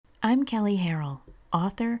I'm Kelly Harrell,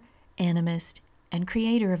 author, animist, and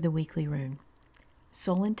creator of the Weekly Rune.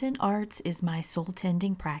 Soul Intent Arts is my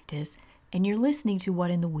soul-tending practice, and you're listening to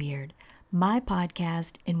What in the Weird, my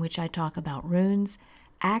podcast in which I talk about runes,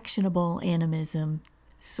 actionable animism,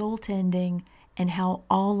 soul-tending, and how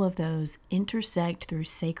all of those intersect through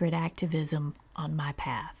sacred activism on my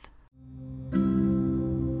path.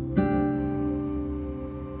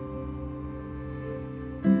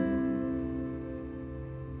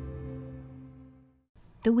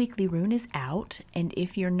 The Weekly Rune is out, and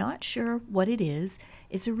if you're not sure what it is,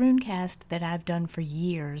 it's a runecast that I've done for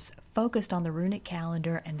years, focused on the runic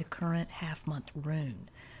calendar and the current half-month rune.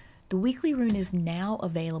 The Weekly Rune is now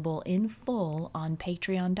available in full on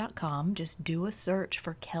patreon.com. Just do a search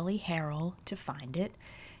for Kelly Harrell to find it,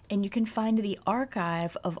 and you can find the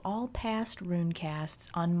archive of all past runecasts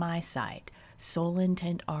on my site,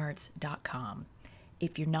 soulintentarts.com.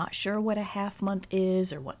 If you're not sure what a half-month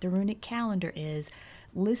is or what the runic calendar is,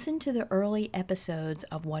 listen to the early episodes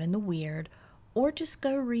of What in the Weird, or just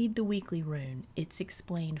go read the Weekly Rune. It's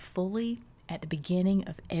explained fully at the beginning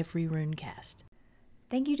of every runecast.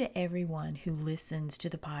 Thank you to everyone who listens to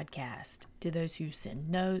the podcast, to those who send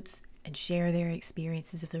notes and share their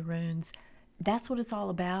experiences of the runes. That's what it's all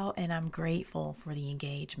about, and I'm grateful for the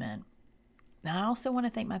engagement. And I also want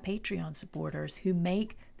to thank my Patreon supporters who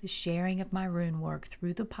make the sharing of my rune work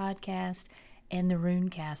through the podcast and the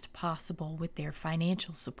runecast possible with their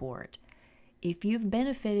financial support. If you've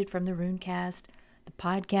benefited from the runecast, the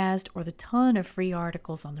podcast, or the ton of free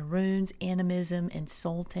articles on the runes, animism, and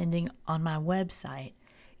soul tending on my website,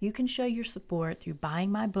 you can show your support through buying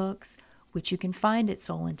my books, which you can find at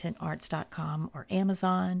soulintentarts.com or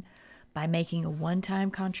Amazon, by making a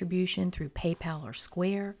one-time contribution through PayPal or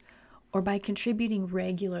Square, or by contributing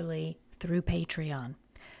regularly through Patreon.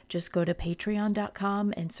 Just go to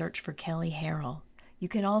patreon.com and search for Kelly Harrell. You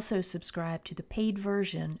can also subscribe to the paid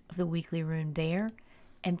version of the Weekly Rune there,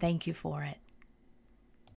 and thank you for it.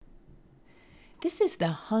 This is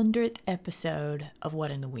the 100th episode of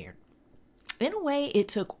What in the Weird. In a way, it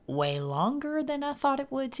took way longer than I thought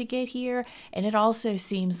it would to get here, and it also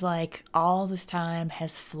seems like all this time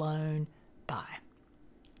has flown by.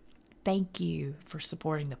 Thank you for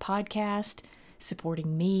supporting the podcast,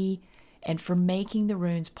 supporting me, and for making the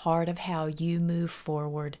runes part of how you move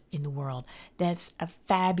forward in the world. That's a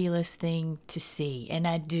fabulous thing to see, and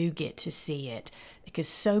I do get to see it because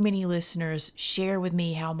so many listeners share with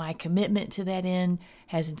me how my commitment to that end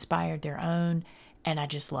has inspired their own, and I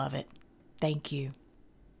just love it. Thank you.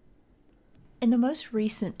 In the most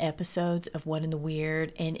recent episodes of What in the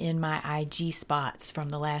Weird and in my IG spots from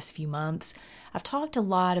the last few months, I've talked a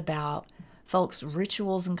lot about folks'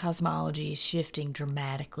 rituals and cosmologies shifting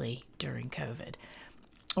dramatically during COVID.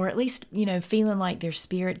 Or at least, feeling like their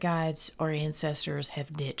spirit guides or ancestors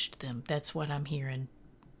have ditched them. That's what I'm hearing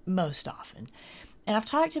most often. And I've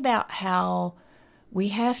talked about how we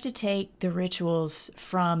have to take the rituals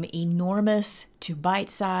from enormous to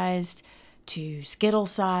bite-sized to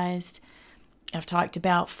skittle-sized. I've talked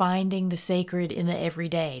about finding the sacred in the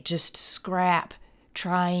everyday. Just scrap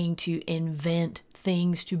trying to invent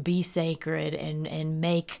things to be sacred and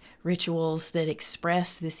make rituals that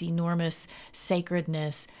express this enormous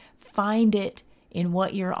sacredness. Find it in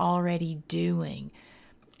what you're already doing.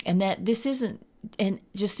 And that this isn't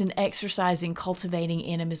just an exercise in cultivating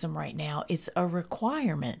animism right now. It's a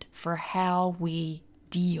requirement for how we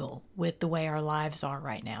deal with the way our lives are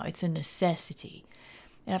right now. It's a necessity.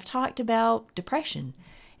 And I've talked about depression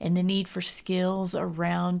and the need for skills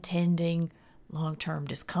around tending long-term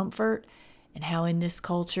discomfort and how in this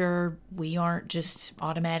culture we aren't just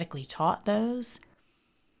automatically taught those.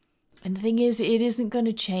 And the thing is, it isn't going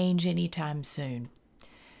to change anytime soon.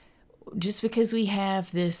 Just because we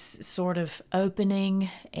have this sort of opening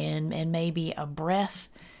and maybe a breath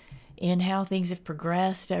in how things have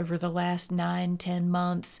progressed over the last 9-10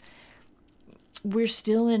 months, we're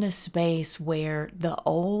still in a space where the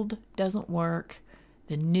old doesn't work,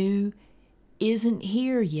 the new isn't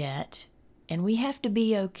here yet, and we have to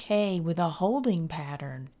be okay with a holding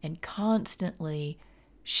pattern and constantly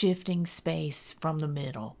shifting space from the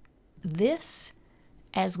middle. This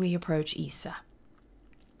as we approach Isa.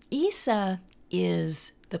 Isa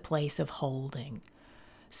is the place of holding.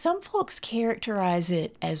 Some folks characterize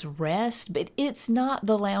it as rest, but it's not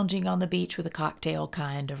the lounging on the beach with a cocktail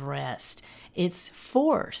kind of rest. It's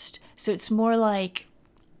forced. So it's more like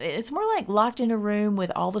locked in a room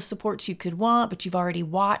with all the supports you could want, but you've already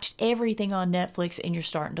watched everything on Netflix and you're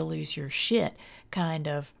starting to lose your shit kind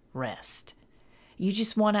of rest. You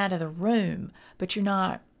just want out of the room, but you're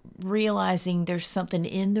not realizing there's something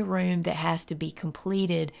in the room that has to be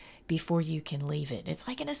completed before you can leave it. It's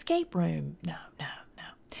like an escape room. No, no, no.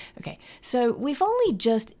 Okay, so we've only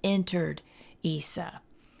just entered Isa.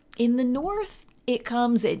 In the north, it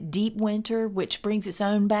comes at deep winter, which brings its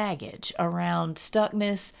own baggage around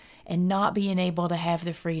stuckness and not being able to have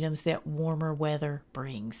the freedoms that warmer weather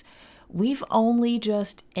brings. We've only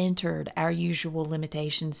just entered our usual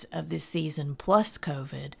limitations of this season, plus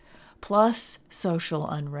COVID, plus social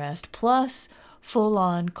unrest, plus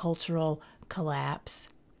full-on cultural collapse.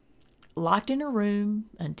 Locked in a room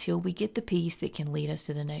until we get the peace that can lead us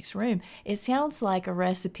to the next room. It sounds like a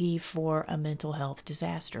recipe for a mental health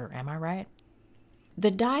disaster. Am I right?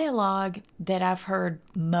 The dialogue that I've heard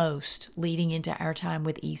most leading into our time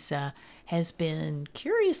with Isa has been,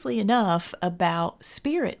 curiously enough, about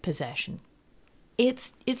spirit possession.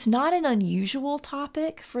 It's not an unusual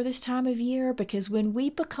topic for this time of year, because when we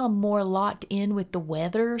become more locked in with the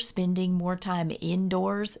weather, spending more time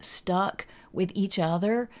indoors, stuck with each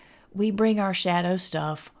other, we bring our shadow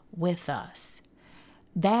stuff with us.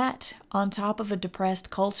 That, on top of a depressed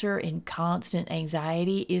culture and constant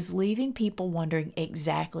anxiety, is leaving people wondering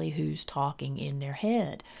exactly who's talking in their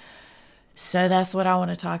head. So that's what I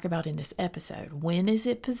want to talk about in this episode. When is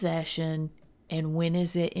it possession and when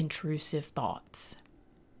is it intrusive thoughts?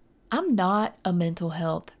 I'm not a mental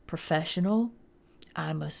health professional.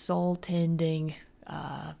 I'm a soul tending,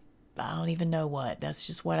 I don't even know what. That's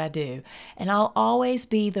just what I do. And I'll always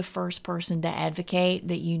be the first person to advocate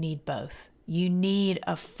that you need both. You need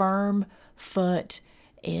a firm foot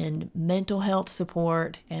in mental health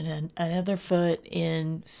support and another foot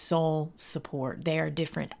in soul support. They are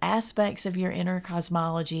different aspects of your inner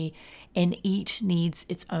cosmology, and each needs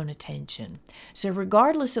its own attention. So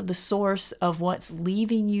regardless of the source of what's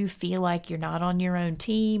leaving you feel like you're not on your own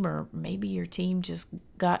team, or maybe your team just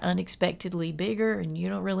got unexpectedly bigger and you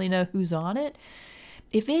don't really know who's on it,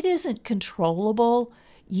 if it isn't controllable,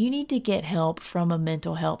 you need to get help from a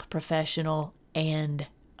mental health professional and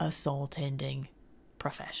a soul tending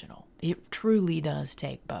professional. It truly does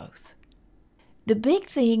take both. The big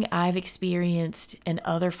thing I've experienced and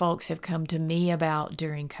other folks have come to me about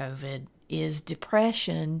during COVID is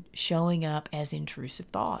depression showing up as intrusive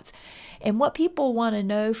thoughts. And what people want to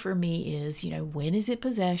know from me is, when is it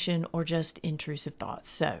possession or just intrusive thoughts?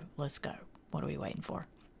 So let's go. What are we waiting for?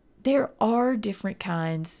 There are different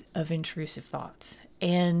kinds of intrusive thoughts.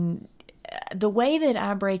 And the way that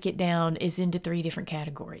I break it down is into 3 different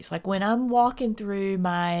categories. Like when I'm walking through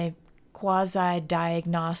my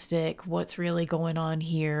quasi-diagnostic, what's really going on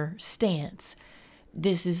here stance,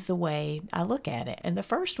 this is the way I look at it. And the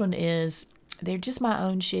first one is, they're just my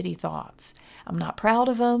own shitty thoughts. I'm not proud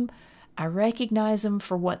of them. I recognize them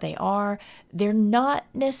for what they are. They're not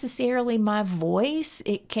necessarily my voice.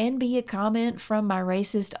 It can be a comment from my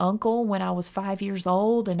racist uncle when I was 5 years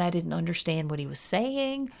old and I didn't understand what he was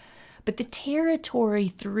saying. But the territory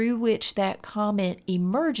through which that comment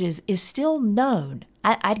emerges is still known.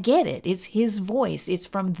 I get it. It's his voice. It's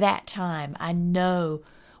from that time. I know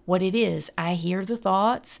what it is. I hear the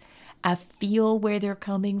thoughts. I feel where they're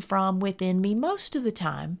coming from within me most of the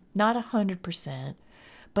time, not 100%.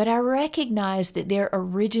 But I recognize that they're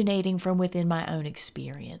originating from within my own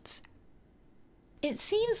experience. It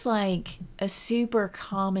seems like a super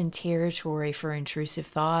common territory for intrusive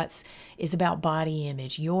thoughts is about body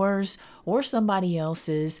image, yours or somebody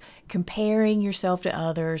else's, comparing yourself to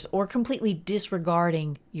others, or completely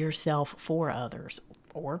disregarding yourself for others,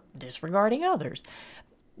 or disregarding others.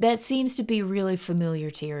 That seems to be really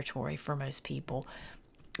familiar territory for most people.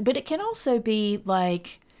 But it can also be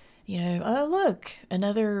like, oh, look,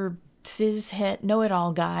 another cis-het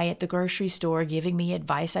know-it-all guy at the grocery store giving me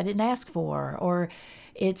advice I didn't ask for. Or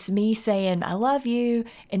it's me saying, I love you,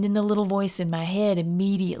 and then the little voice in my head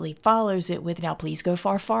immediately follows it with, now please go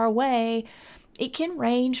far, far away. It can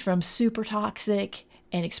range from super toxic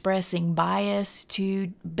and expressing bias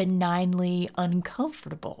to benignly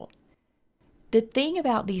uncomfortable. The thing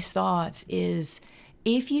about these thoughts is,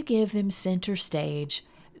 if you give them center stage,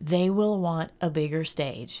 they will want a bigger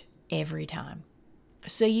stage every time.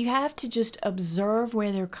 So you have to just observe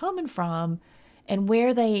where they're coming from and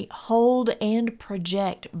where they hold and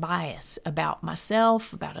project bias about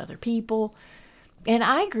myself, about other people. And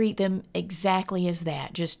I greet them exactly as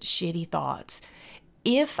that, just shitty thoughts.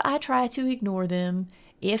 If I try to ignore them,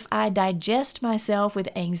 if I digest myself with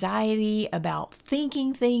anxiety about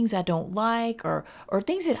thinking things I don't like, or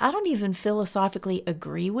things that I don't even philosophically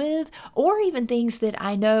agree with, or even things that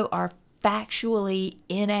I know are factually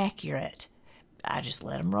inaccurate, I just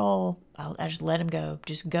let them roll. I just let them go.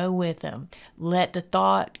 Just go with them. Let the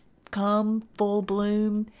thought come full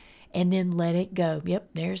bloom. and then let it go. Yep,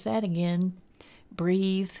 there's that again.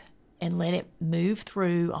 Breathe and let it move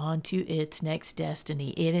through onto its next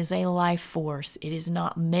destiny. It is a life force. It is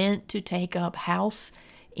not meant to take up house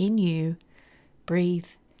in you. Breathe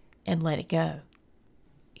and let it go.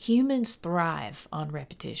 Humans thrive on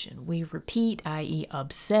repetition. We repeat, i.e.,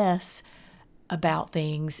 obsess about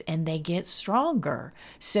things, and they get stronger.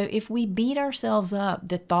 So if we beat ourselves up,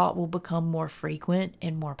 the thought will become more frequent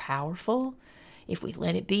and more powerful. If we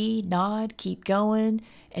let it be, nod, keep going,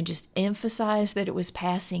 and just emphasize that it was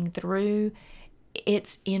passing through,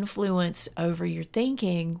 its influence over your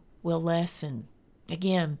thinking will lessen.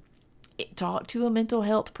 Again, talk to a mental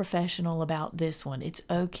health professional about this one. It's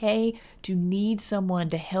okay to need someone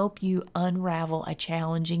to help you unravel a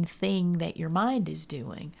challenging thing that your mind is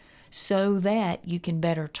doing so that you can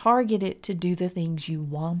better target it to do the things you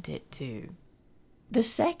want it to. The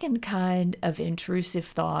second kind of intrusive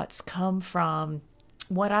thoughts come from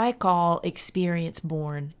what I call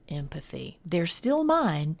experience-born empathy. They're still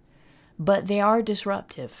mine, but they are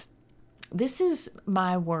disruptive. This is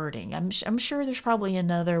my wording. I'm sure there's probably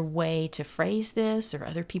another way to phrase this, or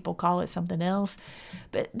other people call it something else.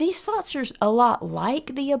 But these thoughts are a lot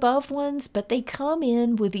like the above ones, but they come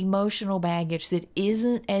in with emotional baggage that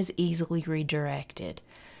isn't as easily redirected.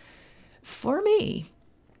 For me,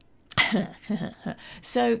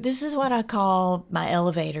 so this is what I call my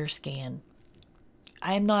elevator scan.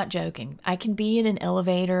 I am not joking. I can be in an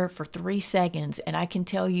elevator for 3 seconds and I can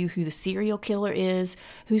tell you who the serial killer is,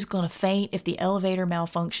 who's going to faint if the elevator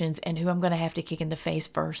malfunctions, and who I'm going to have to kick in the face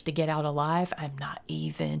first to get out alive. I'm not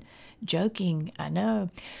even joking. I know.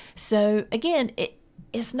 So again,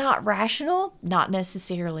 it's not rational, not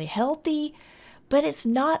necessarily healthy, but it's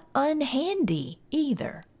not unhandy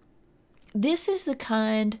either. This is the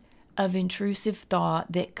kind of intrusive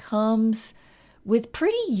thought that comes with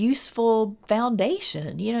pretty useful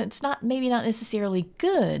foundation. It's maybe not necessarily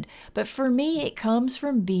good, but for me, it comes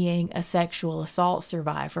from being a sexual assault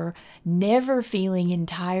survivor, never feeling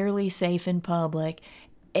entirely safe in public,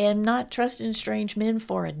 and not trusting strange men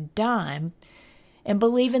for a dime, and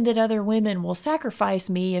believing that other women will sacrifice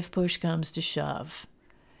me if push comes to shove.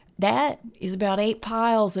 That is about 8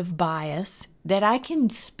 piles of bias that I can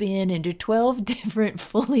spin into 12 different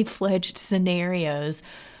fully fledged scenarios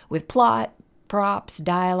with plot, props,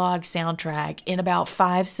 dialogue, soundtrack in about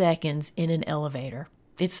 5 seconds in an elevator.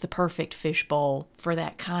 It's the perfect fishbowl for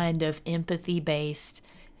that kind of empathy-based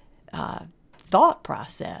thought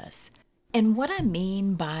process. And what I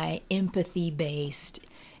mean by empathy-based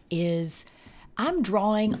is I'm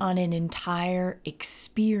drawing on an entire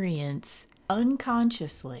experience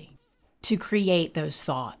unconsciously to create those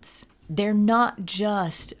thoughts. They're not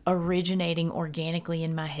just originating organically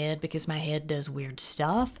in my head because my head does weird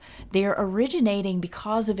stuff. They're originating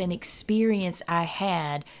because of an experience I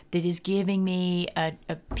had that is giving me a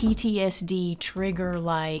PTSD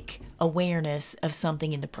trigger-like awareness of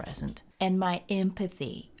something in the present. And my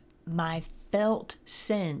empathy, my felt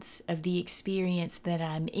sense of the experience that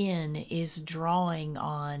I'm in, is drawing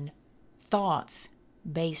on thoughts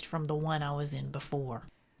based from the one I was in before.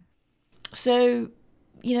 So,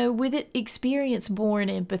 with experience-born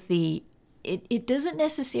empathy, it doesn't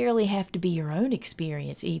necessarily have to be your own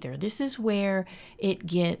experience either. This is where it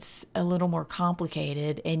gets a little more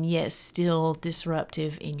complicated and yet still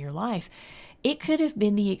disruptive in your life. It could have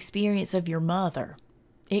been the experience of your mother.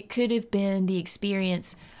 It could have been the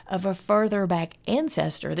experience of a further back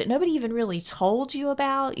ancestor that nobody even really told you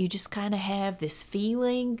about. You just kind of have this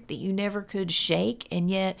feeling that you never could shake,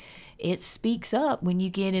 and yet it speaks up when you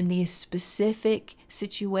get in these specific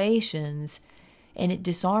situations, and it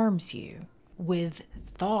disarms you with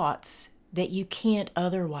thoughts that you can't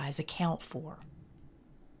otherwise account for.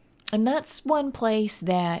 And that's one place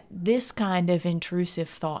that this kind of intrusive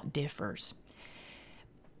thought differs.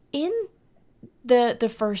 In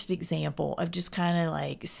the first example of just kind of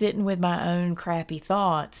like sitting with my own crappy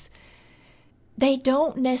thoughts, they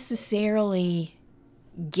don't necessarily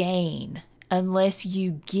gain unless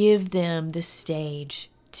you give them the stage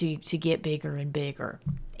to get bigger and bigger.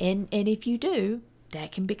 And if you do,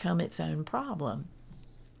 that can become its own problem.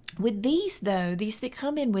 With these, though, these that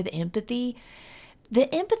come in with empathy,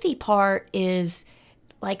 the empathy part is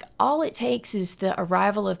like all it takes is the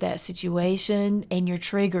arrival of that situation and you're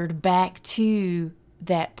triggered back to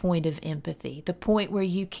that point of empathy, the point where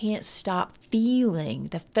you can't stop feeling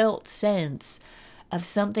the felt sense of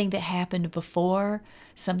something that happened before,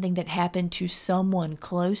 something that happened to someone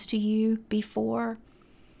close to you before,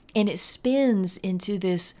 and it spins into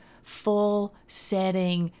this full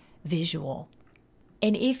setting visual.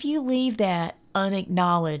 And if you leave that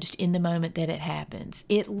unacknowledged in the moment that it happens.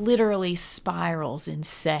 It literally spirals in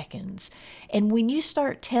seconds. And when you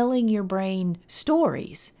start telling your brain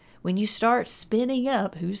stories, when you start spinning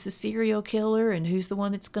up who's the serial killer and who's the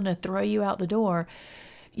one that's going to throw you out the door,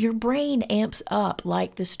 your brain amps up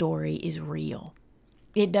like the story is real.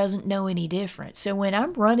 It doesn't know any different. So when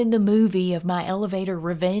I'm running the movie of my elevator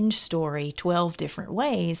revenge story 12 different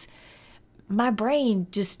ways, my brain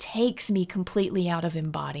just takes me completely out of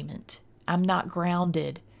embodiment. I'm not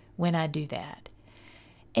grounded when I do that.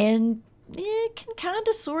 And it can kind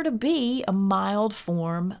of sort of be a mild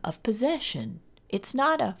form of possession. It's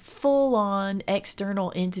not a full-on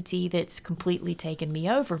external entity that's completely taken me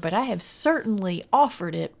over, but I have certainly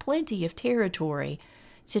offered it plenty of territory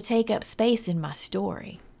to take up space in my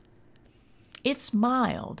story. It's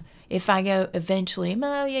mild. If I go eventually,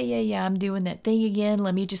 oh, yeah, I'm doing that thing again.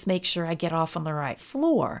 Let me just make sure I get off on the right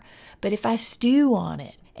floor. But if I stew on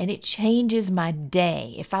it and it changes my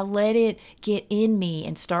day, if I let it get in me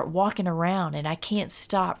and start walking around and I can't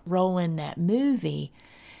stop rolling that movie,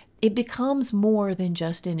 it becomes more than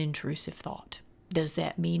just an intrusive thought. Does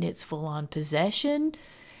that mean it's full-on possession?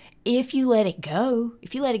 If you let it go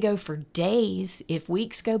for days, if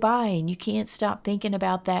weeks go by and you can't stop thinking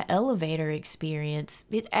about that elevator experience,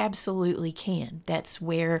 it absolutely can. That's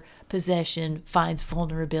where possession finds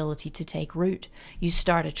vulnerability to take root. You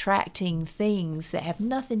start attracting things that have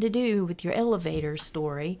nothing to do with your elevator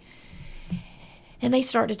story, and they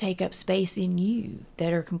start to take up space in you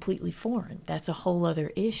that are completely foreign. That's a whole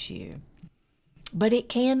other issue. But it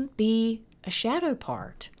can be a shadow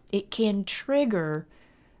part. It can trigger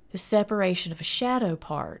the separation of a shadow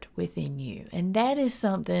part within you. And that is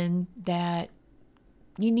something that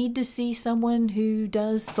you need to see someone who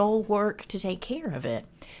does soul work to take care of it.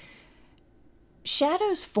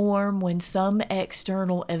 Shadows form when some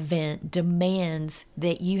external event demands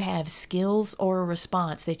that you have skills or a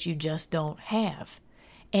response that you just don't have.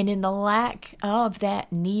 And in the lack of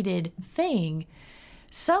that needed thing,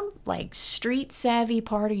 some like street savvy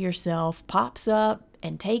part of yourself pops up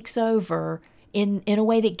and takes over in a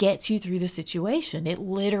way that gets you through the situation. It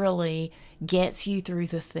literally gets you through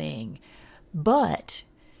the thing, but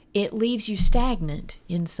it leaves you stagnant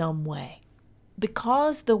in some way.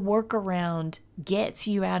 Because the workaround gets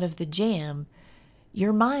you out of the jam,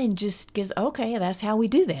 your mind just goes, okay, that's how we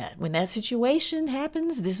do that. When that situation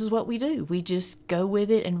happens, this is what we do. We just go with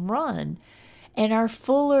it and run. And our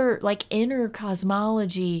fuller, like inner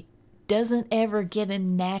cosmology doesn't ever get a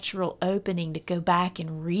natural opening to go back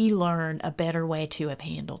and relearn a better way to have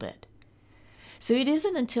handled it. So it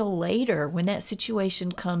isn't until later when that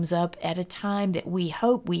situation comes up at a time that we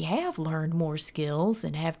hope we have learned more skills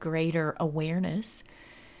and have greater awareness.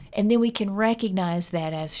 And then we can recognize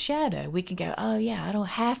that as shadow. We can go, oh yeah, I don't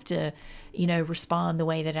have to, respond the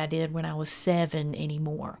way that I did when I was 7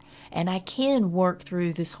 anymore. And I can work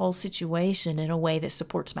through this whole situation in a way that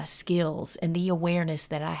supports my skills and the awareness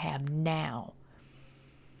that I have now.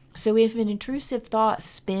 So if an intrusive thought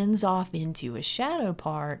spins off into a shadow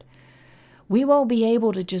part, we won't be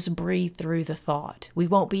able to just breathe through the thought. We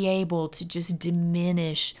won't be able to just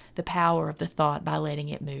diminish the power of the thought by letting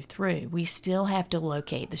it move through. We still have to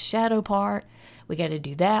locate the shadow part. We got to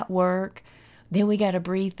do that work. Then we got to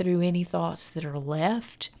breathe through any thoughts that are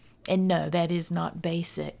left. And no, that is not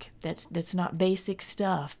basic. That's not basic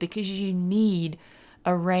stuff, because you need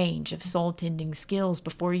a range of soul-tending skills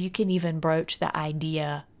before you can even broach the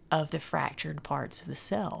idea of the fractured parts of the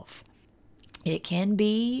self. It can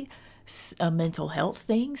be a mental health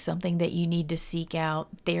thing, something that you need to seek out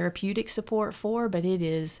therapeutic support for, but it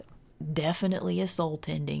is definitely a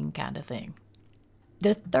soul-tending kind of thing.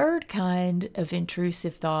 The third kind of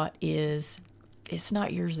intrusive thought is, it's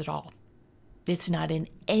not yours at all. It's not in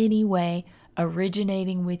any way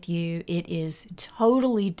originating with you. It is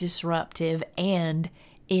totally disruptive and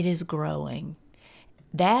it is growing.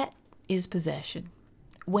 That is possession.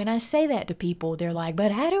 When I say that to people, they're like,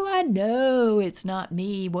 but how do I know it's not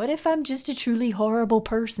me? What if I'm just a truly horrible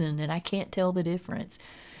person and I can't tell the difference?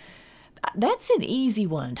 That's an easy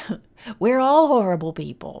one. We're all horrible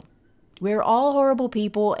people. We're all horrible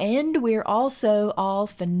people, and we're also all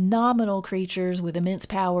phenomenal creatures with immense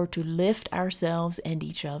power to lift ourselves and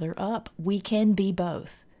each other up. We can be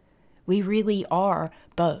both. We really are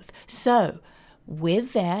both. So,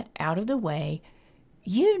 with that out of the way,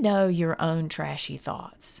 you know your own trashy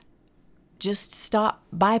thoughts. Just stop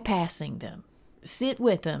bypassing them. Sit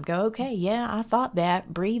with them. Go, okay, yeah, I thought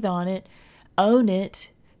that. Breathe on it. Own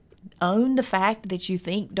it. Own the fact that you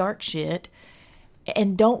think dark shit.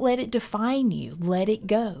 And don't let it define you. Let it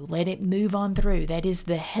go. Let it move on through. That is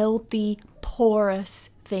the healthy,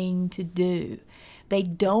 porous thing to do. They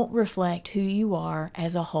don't reflect who you are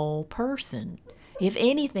as a whole person. If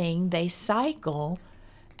anything, they cycle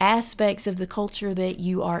aspects of the culture that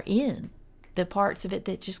you are in, the parts of it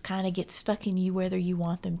that just kind of get stuck in you whether you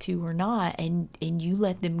want them to or not, and you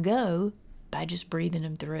let them go by just breathing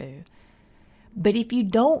them through. But if you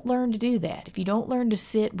don't learn to do that, if you don't learn to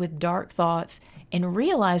sit with dark thoughts and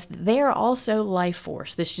realize that they're also life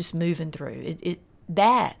force that's just moving through,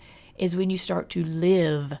 that is when you start to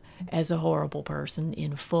live as a horrible person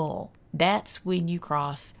in full. That's when you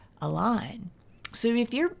cross a line. So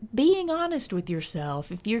if you're being honest with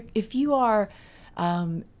yourself, if you are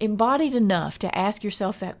embodied enough to ask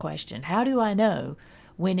yourself that question, how do I know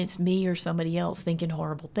when it's me or somebody else thinking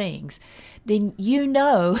horrible things? Then you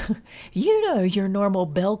know your normal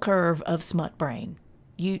bell curve of smut brain.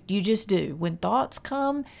 You just do. When thoughts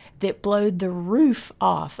come that blow the roof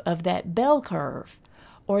off of that bell curve,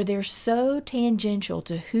 or they're so tangential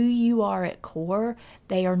to who you are at core,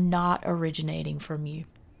 they are not originating from you.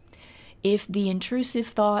 If the intrusive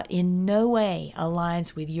thought in no way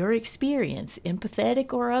aligns with your experience,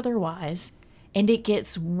 empathetic or otherwise, and it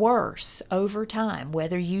gets worse over time,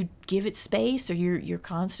 whether you give it space or you're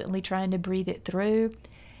constantly trying to breathe it through,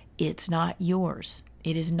 it's not yours.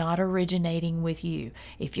 It is not originating with you.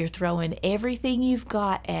 If you're throwing everything you've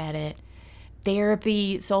got at it,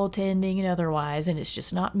 therapy, soul tending, and otherwise, and it's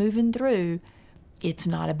just not moving through, it's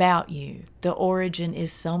not about you. The origin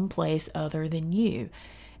is someplace other than you.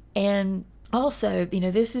 And also,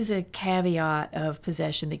 this is a caveat of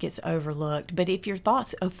possession that gets overlooked, but if your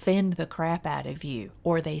thoughts offend the crap out of you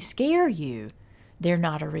or they scare you, they're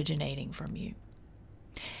not originating from you.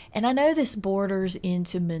 And I know this borders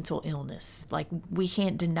into mental illness. Like, we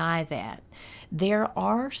can't deny that. There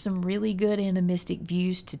are some really good animistic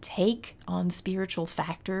views to take on spiritual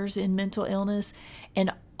factors in mental illness,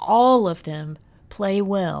 and all of them play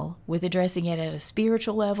well with addressing it at a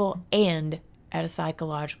spiritual level and at a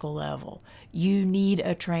psychological level. You need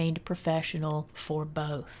a trained professional for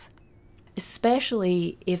both,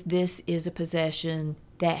 especially if this is a possession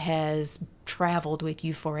that has traveled with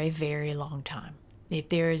you for a very long time. If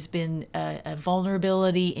there has been a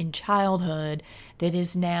vulnerability in childhood that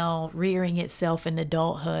is now rearing itself in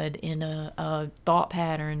adulthood in a thought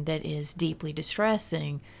pattern that is deeply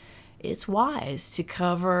distressing, it's wise to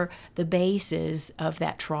cover the bases of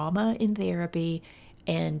that trauma in therapy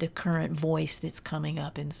and the current voice that's coming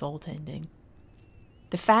up in soul tending.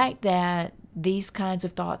 The fact that these kinds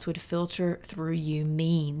of thoughts would filter through you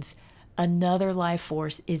means another life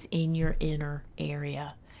force is in your inner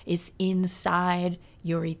area. It's inside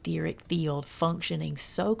your etheric field, functioning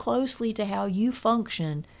so closely to how you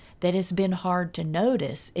function that it's been hard to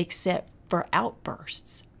notice except for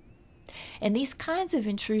outbursts. And these kinds of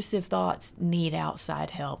intrusive thoughts need outside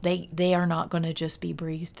help. They are not going to just be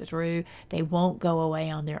breathed through. They won't go away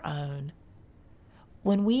on their own.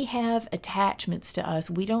 When we have attachments to us,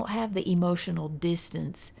 we don't have the emotional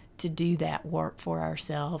distance to do that work for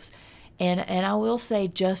ourselves. And I will say,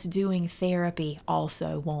 just doing therapy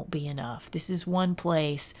also won't be enough. This is one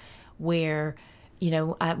place where,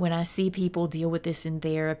 when I see people deal with this in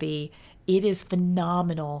therapy, it is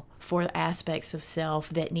phenomenal for aspects of self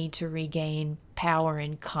that need to regain power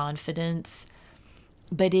and confidence,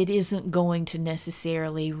 but it isn't going to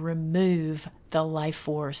necessarily remove the life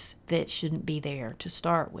force that shouldn't be there to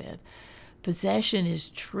start with. Possession is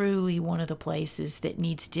truly one of the places that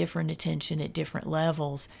needs different attention at different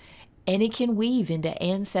levels, and it can weave into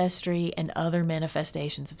ancestry and other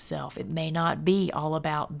manifestations of self. It may not be all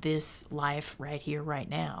about this life right here, right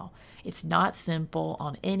now. It's not simple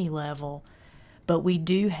on any level, but we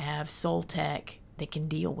do have soul tech that can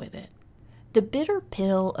deal with it. The bitter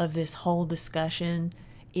pill of this whole discussion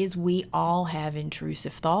is we all have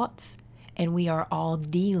intrusive thoughts, and we are all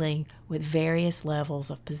dealing with various levels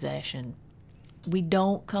of possession. We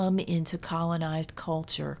don't come into colonized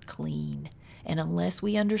culture clean. And unless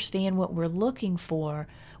we understand what we're looking for,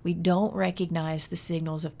 we don't recognize the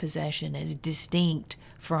signals of possession as distinct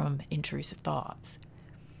from intrusive thoughts.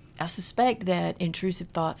 I suspect that intrusive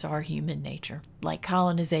thoughts are human nature, like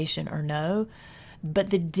colonization or no,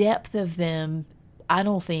 but the depth of them, I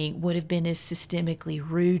don't think, would have been as systemically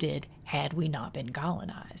rooted had we not been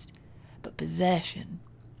colonized. But possession,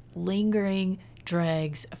 lingering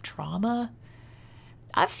dregs of trauma,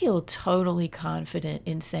 I feel totally confident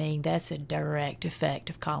in saying that's a direct effect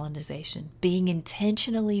of colonization. Being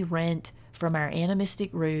intentionally rent from our animistic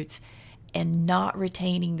roots and not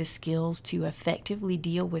retaining the skills to effectively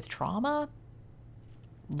deal with trauma,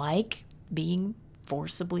 like being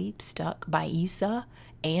forcibly stuck by Issa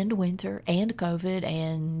and winter and COVID,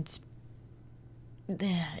 and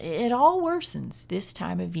it all worsens this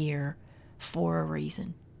time of year for a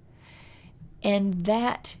reason. And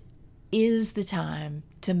that is the time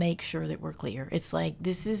to make sure that we're clear. It's like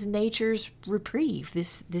this is nature's reprieve.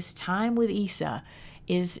 This time with Issa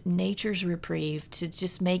is nature's reprieve to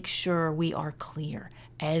just make sure we are clear,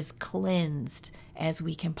 as cleansed as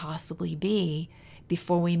we can possibly be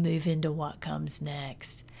before we move into what comes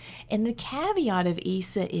next. And the caveat of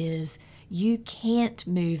Issa is you can't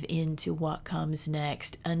move into what comes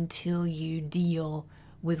next until you deal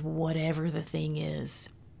with whatever the thing is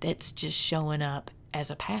that's just showing up as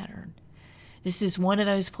a pattern. This is one of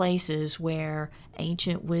those places where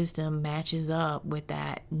ancient wisdom matches up with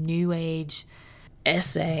that new age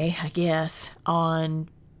essay, I guess, on,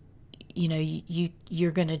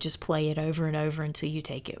 you're going to just play it over and over until you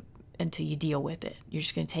deal with it. You're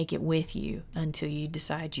just going to take it with you until you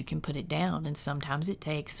decide you can put it down. And sometimes it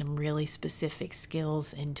takes some really specific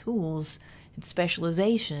skills and tools and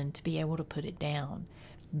specialization to be able to put it down.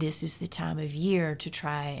 This is the time of year to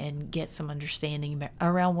try and get some understanding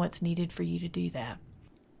around what's needed for you to do that.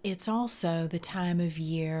 It's also the time of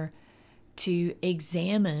year to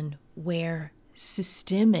examine where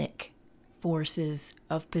systemic forces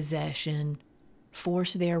of possession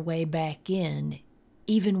force their way back in,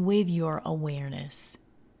 even with your awareness,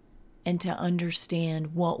 and to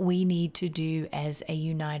understand what we need to do as a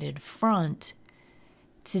united front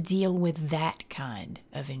to deal with that kind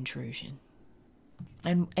of intrusion.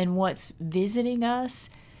 And what's visiting us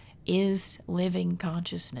is living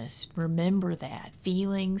consciousness. Remember that.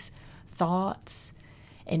 Feelings, thoughts,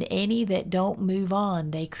 and any that don't move on,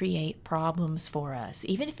 they create problems for us,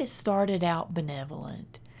 even if it started out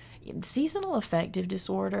benevolent. Seasonal affective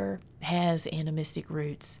disorder has animistic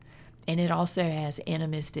roots, and it also has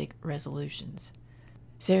animistic resolutions.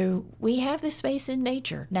 So we have this space in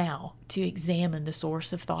nature now to examine the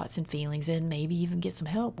source of thoughts and feelings and maybe even get some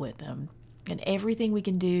help with them. And everything we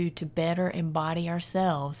can do to better embody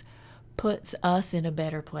ourselves puts us in a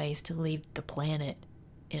better place to leave the planet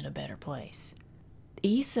in a better place.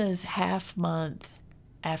 Issa's half-month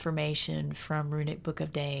affirmation from Runic Book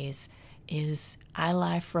of Days is, I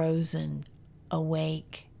lie frozen,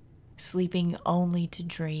 awake, sleeping only to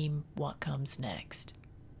dream what comes next.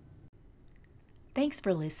 Thanks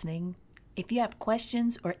for listening. If you have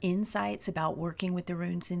questions or insights about working with the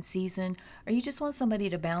runes in season, or you just want somebody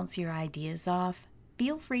to bounce your ideas off,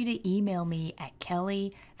 feel free to email me at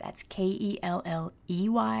Kelley, that's Kelley,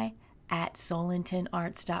 at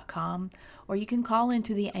soulintentarts.com, or you can call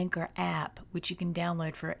into the Anchor app, which you can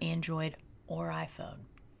download for Android or iPhone.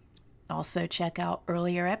 Also, check out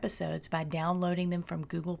earlier episodes by downloading them from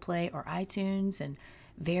Google Play or iTunes and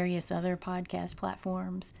various other podcast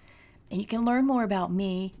platforms. And you can learn more about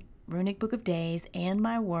me, Runic Book of Days, and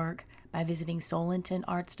my work by visiting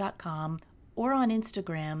soulintentarts.com or on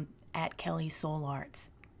Instagram at Kelley Soul Arts.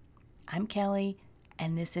 I'm Kelley,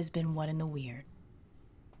 and this has been What in the Weird.